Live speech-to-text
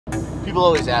People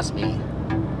always ask me,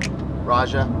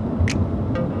 Raja,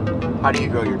 how do you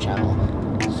grow your channel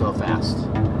so fast?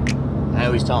 And I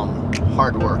always tell them,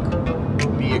 hard work,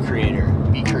 be a creator,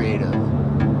 be creative.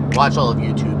 Watch all of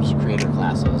YouTube's creator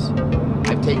classes.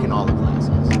 I've taken all the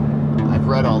classes. I've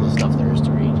read all the stuff there is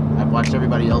to read. I've watched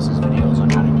everybody else's videos on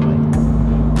how to do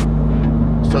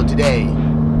it. So today,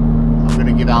 I'm going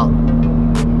to give out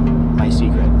my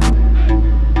secret.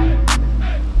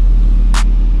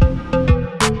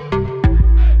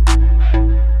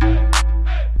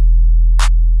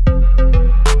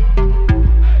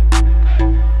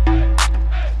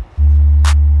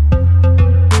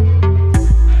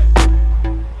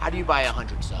 How do you buy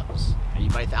 100 subs? How do you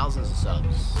buy thousands of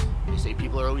subs? They say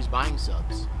people are always buying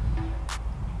subs.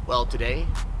 Well, today,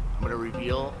 I'm going to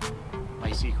reveal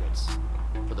my secrets.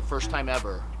 For the first time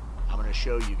ever, I'm going to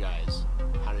show you guys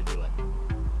how to do it.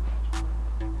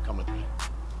 Come with me.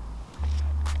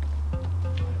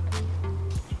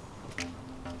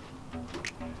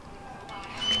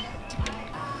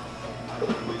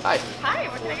 Hi. Hi,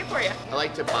 what can I get for you? I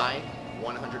like to buy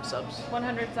 100 subs.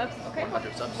 100 subs? Okay.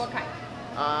 100 subs. What kind?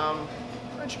 Why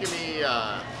don't you give me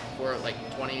for like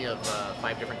 20 of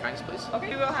 5 different kinds, please? Okay,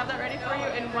 we will have that ready for you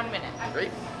in 1 minute.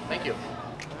 Great, thank you.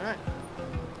 All right,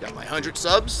 got my 100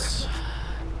 subs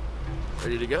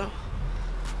ready to go.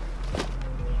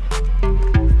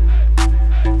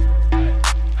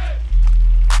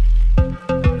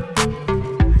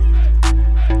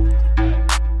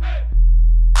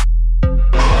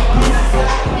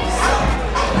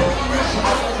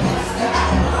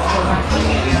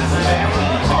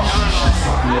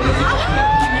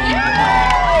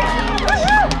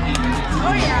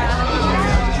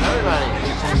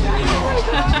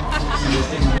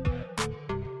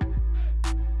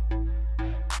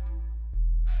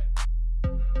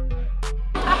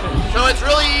 So it's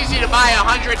really easy to buy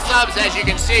 100 subs, as you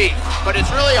can see, but it's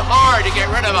really hard to get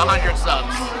rid of 100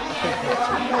 subs.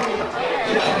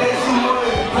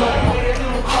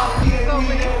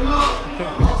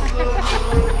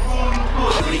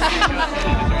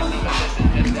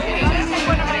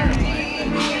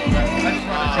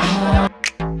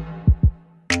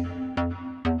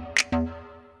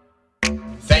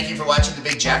 Thank you for watching The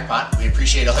Big Jackpot. We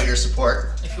appreciate all your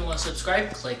support. If you want to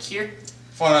subscribe, click here.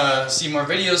 If you want to see more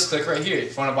videos, click right here.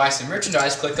 If you want to buy some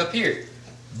merchandise, click up here.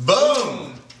 Boom!